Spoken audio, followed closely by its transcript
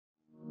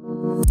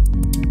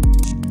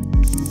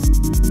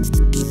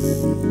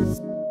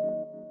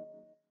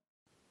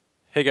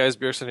Hey guys,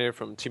 Bjergsen here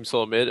from Team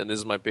Solo Mid, and this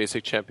is my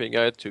basic champion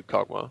guide to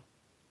Kog'Maw.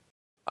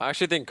 I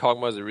actually think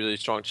Kog'Maw is a really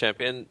strong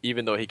champion,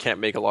 even though he can't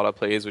make a lot of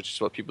plays, which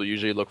is what people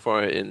usually look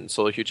for in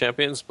solo queue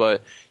champions,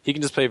 but he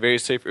can just play very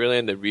safe early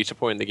and then reach a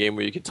point in the game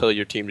where you can tell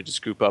your team to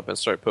just group up and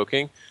start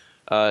poking.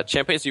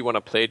 Champions you want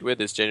to play with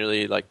is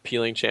generally like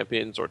peeling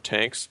champions or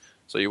tanks,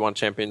 so you want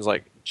champions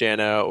like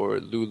Janna or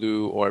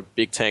Lulu or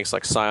big tanks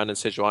like Sion and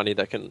Sejuani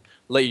that can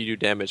let you do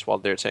damage while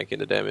they're tanking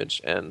the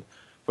damage, and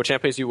for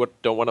champions you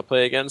don't want to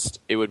play against,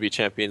 it would be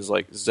champions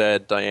like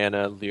Zed,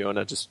 Diana,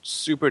 Leona, just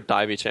super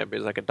divey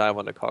champions that can dive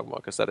onto Kog'Maw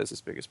because that is his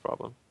biggest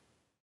problem.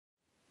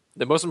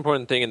 The most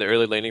important thing in the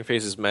early laning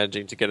phase is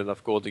managing to get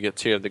enough gold to get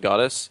Tear of the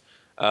Goddess.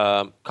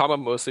 Kog'Maw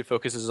mostly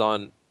focuses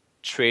on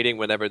trading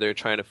whenever they're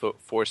trying to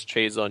force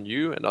trades on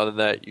you, and other than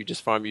that, you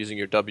just farm using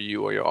your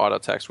W or your auto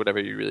attacks, whatever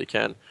you really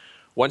can.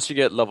 Once you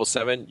get level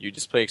 7, you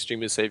just play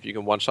extremely safe. You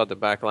can one-shot the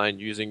backline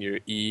using your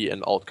E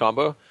and alt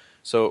combo.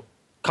 So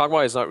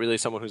Kog'Maw is not really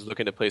someone who's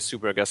looking to play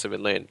super aggressive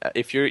in lane.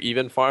 If you're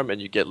even farm and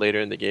you get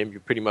later in the game, you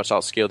pretty much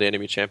outscale the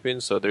enemy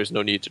champion, so there's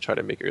no need to try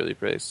to make early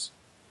plays.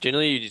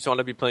 Generally, you just want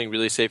to be playing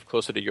really safe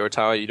closer to your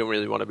tower. You don't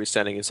really want to be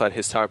standing inside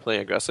his tower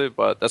playing aggressive,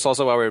 but that's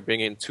also why we're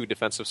bringing in 2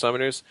 defensive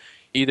summoners,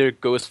 either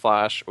Ghost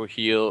Flash or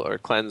Heal or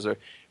Cleanse or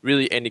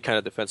really any kind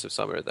of defensive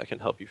summoner that can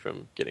help you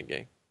from getting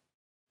ganked.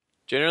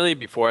 Generally,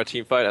 before a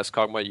team fight as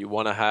Kog'Maw, you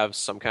want to have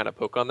some kind of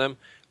poke on them.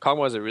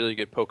 Kog'Maw is a really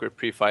good poker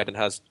pre-fight and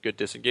has good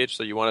disengage,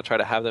 so you want to try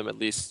to have them at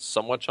least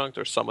somewhat chunked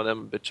or some of them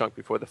a bit chunked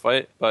before the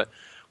fight. But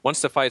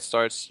once the fight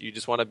starts, you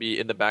just want to be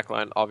in the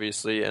backline,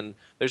 obviously, and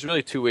there's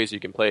really 2 ways you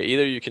can play.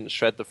 Either you can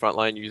shred the front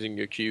line using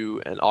your Q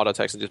and auto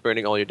attacks and just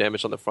burning all your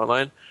damage on the front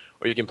line,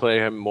 or you can play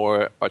him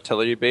more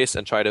artillery-based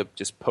and try to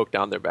just poke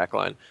down their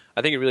backline.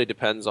 I think it really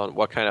depends on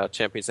what kind of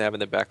champions they have in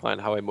their backline,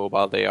 how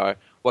immobile they are,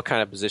 what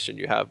kind of position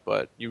you have,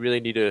 but you really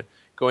need to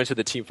go into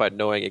the team fight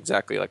knowing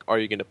exactly, like, are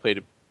you going to play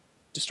to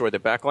destroy the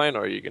backline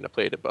or are you going to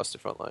play to bust the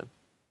front line?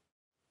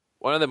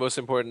 One of the most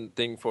important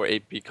thing for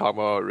AP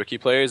Kog'Maw rookie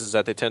players is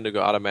that they tend to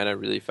go out of mana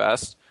really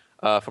fast.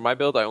 For my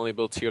build, I only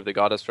build Tear of the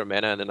Goddess for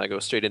mana, and then I go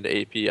straight into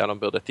AP. I don't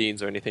build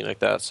Athenes or anything like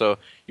that. So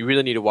you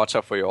really need to watch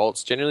out for your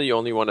ults. Generally, you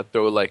only want to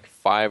throw like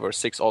 5 or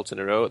 6 ults in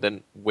a row,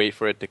 then wait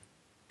for it to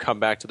come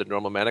back to the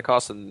normal mana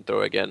cost and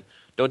throw again.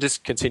 Don't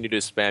just continue to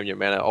spam your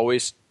mana.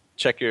 Always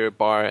check your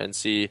bar and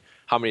see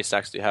how many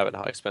stacks do you have and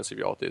how expensive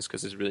your ult is,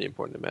 because it's really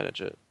important to manage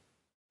it.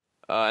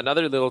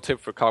 Another little tip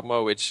for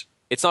Kog'Maw, which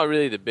it's not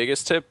really the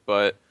biggest tip,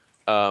 but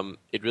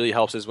it really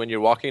helps, is when you're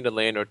walking into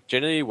lane, or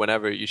generally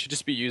whenever, you should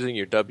just be using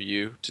your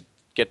W to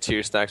get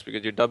tier stacks,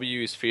 because your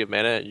W is free of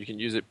mana and you can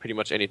use it pretty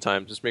much any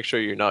time. Just make sure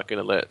you're not going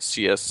to let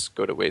CS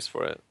go to waste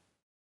for it.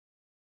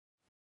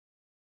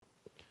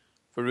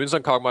 For runes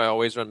on Kog'Maw, I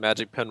always run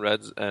Magic Pen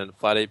Reds and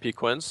Flat AP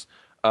Quins.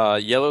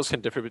 Yellows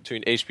can differ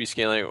between HP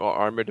scaling or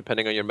armor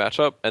depending on your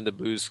matchup, and the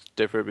blues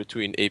differ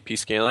between AP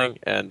scaling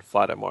and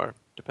flat MR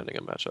depending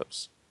on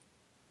matchups.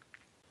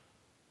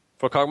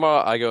 For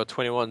Kog'Maw, I go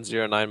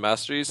 2109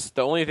 Masteries.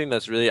 The only thing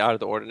that's really out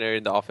of the ordinary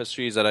in the offense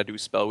tree is that I do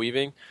spell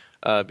weaving,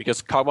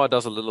 because Kog'Maw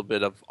does a little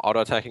bit of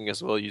auto attacking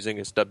as well using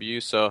his W.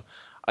 So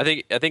I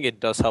think it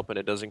does help, and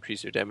it does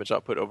increase your damage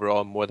output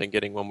overall more than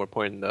getting 1 more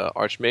point in the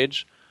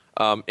Archmage.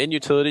 In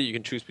utility, you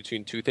can choose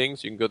between 2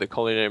 things. You can go the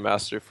Culinary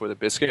Master for the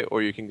Biscuit,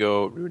 or you can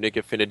go Runic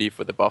Affinity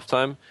for the buff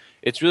time.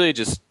 It's really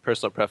just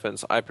personal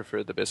preference. I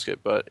prefer the Biscuit,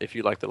 but if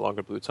you like the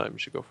longer blue time, you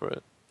should go for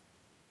it.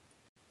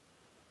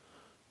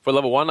 For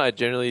level 1, I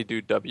generally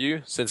do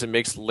W, since it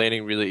makes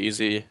laning really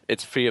easy.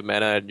 It's free of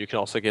mana, and you can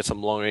also get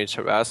some long-range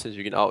harass, as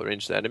you can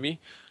outrange the enemy.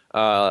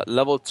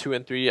 Level 2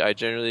 and 3, I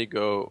generally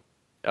go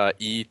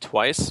E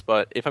twice,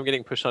 but if I'm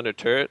getting pushed under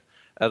turret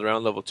at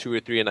around level 2 or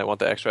 3 and I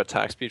want the extra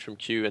attack speed from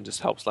Q and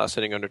just helps last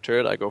hitting under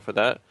turret, I go for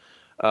that.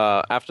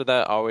 After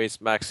that, I always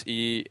max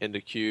E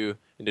into Q,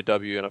 into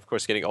W, and of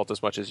course getting ult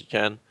as much as you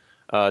can.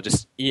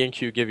 Just E and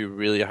Q give you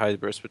really high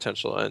burst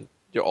potential, and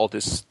your ult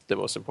is the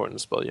most important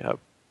spell you have.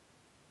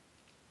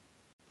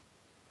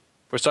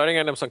 For starting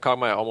items on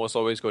Kog'Maw, I almost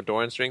always go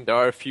Doran's Ring. There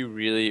are a few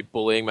really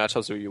bullying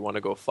matchups where you want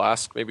to go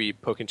Flask, maybe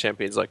poking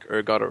champions like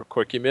Urgot or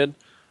Quirky mid.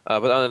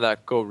 But other than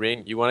that, go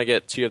Ring. You want to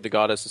get Tear of the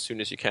Goddess as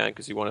soon as you can,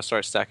 because you want to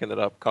start stacking it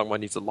up. Kog'Maw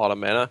needs a lot of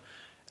mana.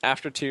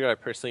 After Tear, I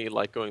personally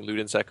like going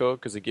Luden's Echo,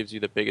 because it gives you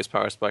the biggest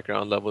power spike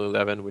around level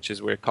 11, which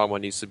is where Kog'Maw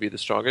needs to be the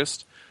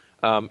strongest.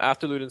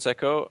 After Luden's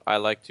Echo, I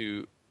like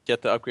to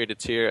get the upgraded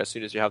Tear as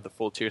soon as you have the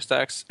full Tear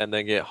stacks, and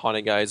then get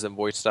Haunting Eyes and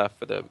Void Staff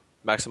for the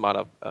max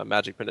amount of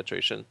magic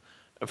penetration.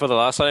 And for the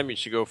last item, you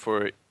should go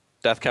for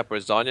Deathcap or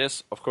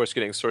Zhonya's. Of course,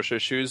 getting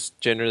Sorcerer's Shoes,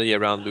 generally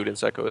around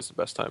Luden's Echo, is the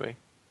best timing.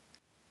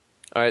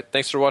 Alright,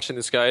 thanks for watching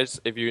this,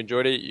 guys. If you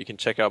enjoyed it, you can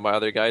check out my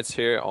other guides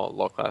here on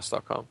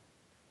lawclass.com.